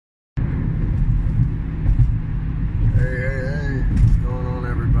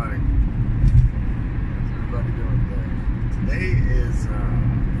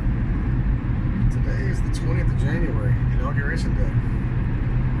inauguration day.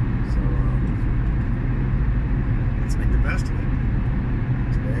 So let's make the best of it.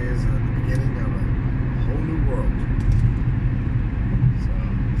 Today is the beginning of a whole new world. So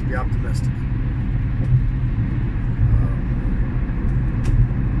let's be optimistic.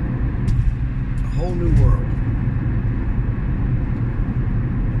 A whole new world.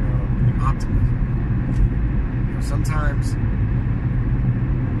 Optimism. Sometimes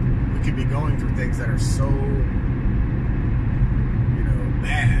we could be going through things that are so,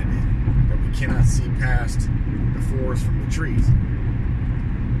 bad that we cannot see past the forest from the trees.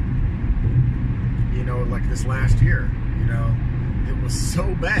 Like this last year, it was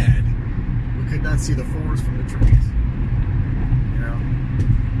so bad we could not see the forest from the trees.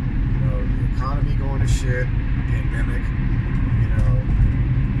 The economy going to shit, pandemic,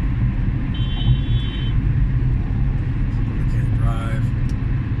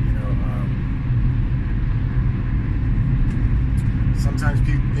 sometimes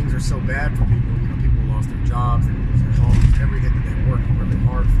things are so bad for people. People lost their jobs, they lose their homes, everything that they worked really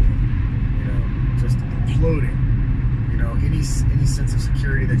hard for. Just imploding. Any sense of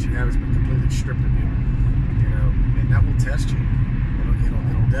security that you have has been completely stripped of you. And that will test you.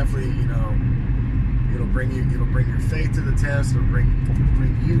 It'll definitely, it'll bring your faith to the test, or bring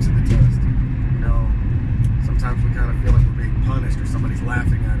you to the test. Sometimes we kind of feel like we're being punished, or somebody's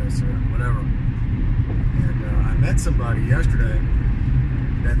laughing at us, or whatever. And I met somebody yesterday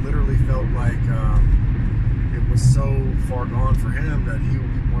that literally felt like it was so far gone for him that he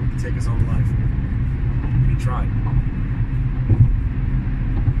wanted to take his own life. And he tried.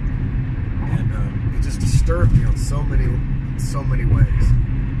 And it just disturbed me on so many ways.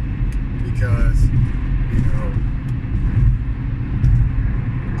 Because,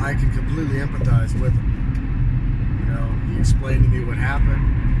 I can completely empathize with him. He explained to me what happened.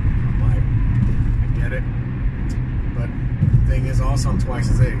 I'm like, I get it. But the thing is also I'm twice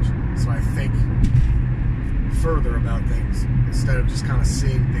his age. So I think further about things instead of just kind of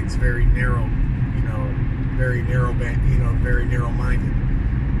seeing things very narrow, very narrow-minded.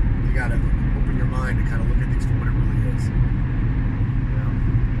 You got to open your mind to kind of look at things for what it really is.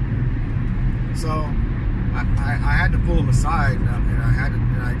 So I had to pull him aside, and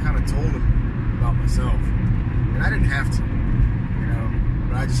I kind of told him about myself. And I didn't have to,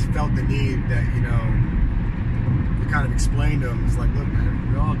 but I just felt the need that, to kind of explain to him. It's like, look,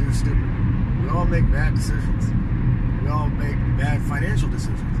 man, we all do stupid. We all make bad decisions. We all make bad financial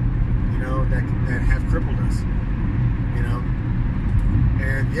decisions, that have crippled us,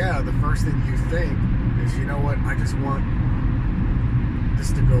 And yeah, the first thing you think is, I just want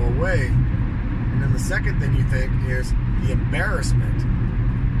this to go away. And then the second thing you think is the embarrassment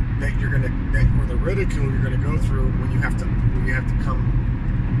that or the ridicule you're gonna go through when you have to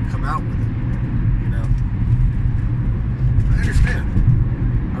come out with it. I understand.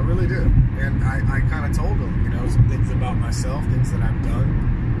 I really do. And I kind of told him, some things about myself, things that I've done,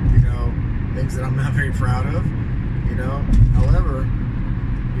 things that I'm not very proud of, However,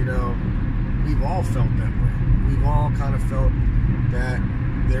 we've all felt that way. We've all kind of felt that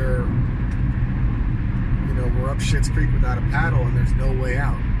we're up shit's creek without a paddle and there's no way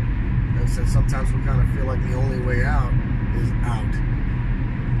out. And so sometimes we kind of feel like the only way out is out.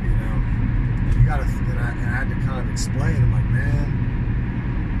 And you gotta, and I had to kind of explain. I'm like, man,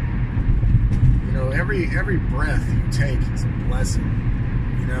 every breath you take is a blessing,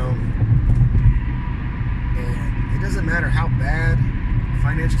 And it doesn't matter how bad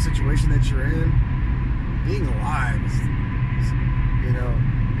financial situation that you're in, being alive is you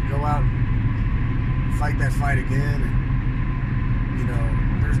go out and fight that fight again,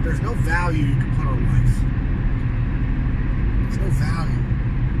 and there's no value you can put on life. There's no value,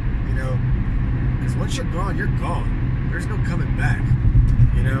 because once you're gone, you're gone. There's no coming back.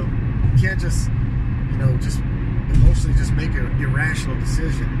 You can't just just emotionally just make an irrational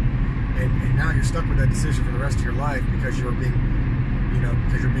decision, and now you're stuck with that decision for the rest of your life because you're being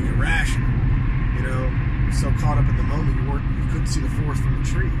irrational. You're so caught up in the moment you couldn't see the forest from the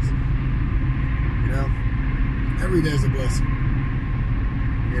trees. Every day is a blessing.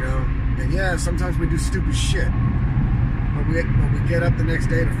 And yeah, sometimes we do stupid shit, but we get up the next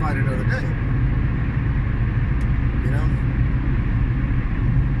day to fight another day.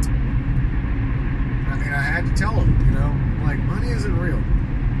 And I had to tell him, like, money isn't real.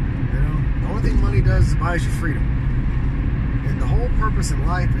 The only thing money does is buys you freedom. And the whole purpose in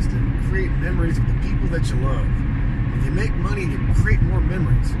life is to create memories with the people that you love. If you make money, you create more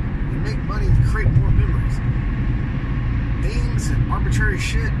memories. You make money, you create more memories. Names and arbitrary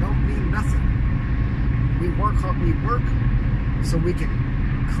shit don't mean nothing. We work hard. We work so we can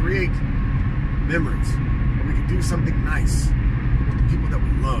create memories. we can do something nice with the people that we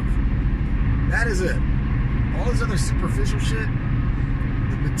love. That is it. All this other superficial shit,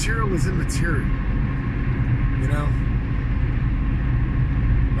 the material is immaterial. You know?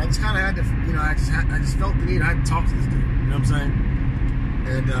 I just kind of had to, you know, I just felt the need. I had to talk to this dude. You know what I'm saying?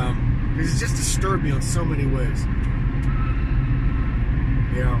 And it just disturbed me on so many ways.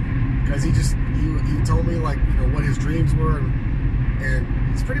 You know, because he told me, like, you know, what his dreams were, and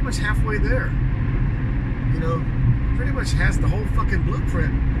he's pretty much halfway there. You know, pretty much has the whole fucking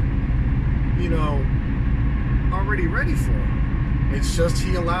blueprint, you know, already ready for him. It's just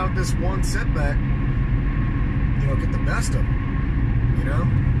he allowed this one setback, you know, get the best of him, you know?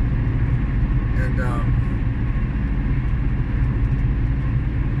 And,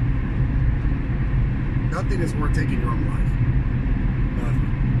 nothing is worth taking your own life. Nothing.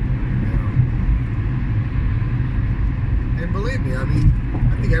 You know? And believe me, I mean,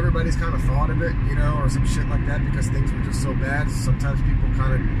 I think everybody's kind of thought of it, you know, or some shit like that, because things were just so bad. Sometimes people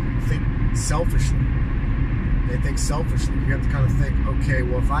kind of think selfishly. They think selfishly. You have to kind of think, okay,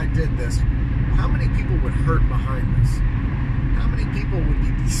 well, if I did this, how many people would hurt behind this? How many people would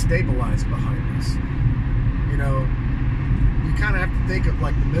be destabilized behind this? You know, you kind of have to think of,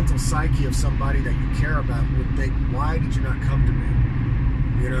 like, the mental psyche of somebody that you care about would think, why did you not come to me?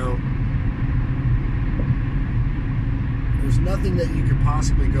 You know? There's nothing that you could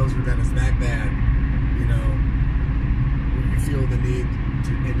possibly go through that is that bad, you know, where you feel the need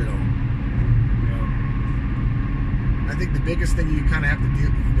to end it all. You know? I think the biggest thing you kind of have to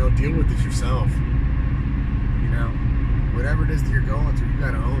deal with is yourself. You know? Whatever it is that you're going through, you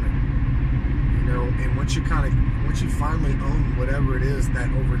got to own it. You know, and once you finally own whatever it is that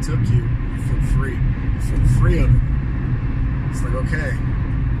overtook you, you feel free. You feel free of it. It's like, okay,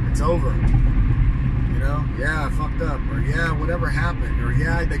 it's over. You know, yeah, I fucked up, or yeah, whatever happened, or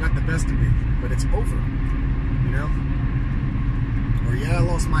yeah, they got the best of me, but it's over. You know, or yeah, I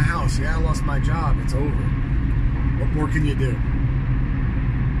lost my house, yeah, I lost my job, it's over. What more can you do?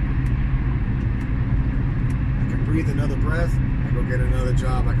 I can breathe another breath, I go get another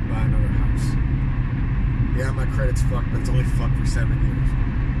job, I can buy another house. Yeah, my credit's fucked, but it's only fucked for 7 years.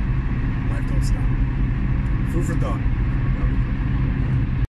 Life don't stop. Food for thought.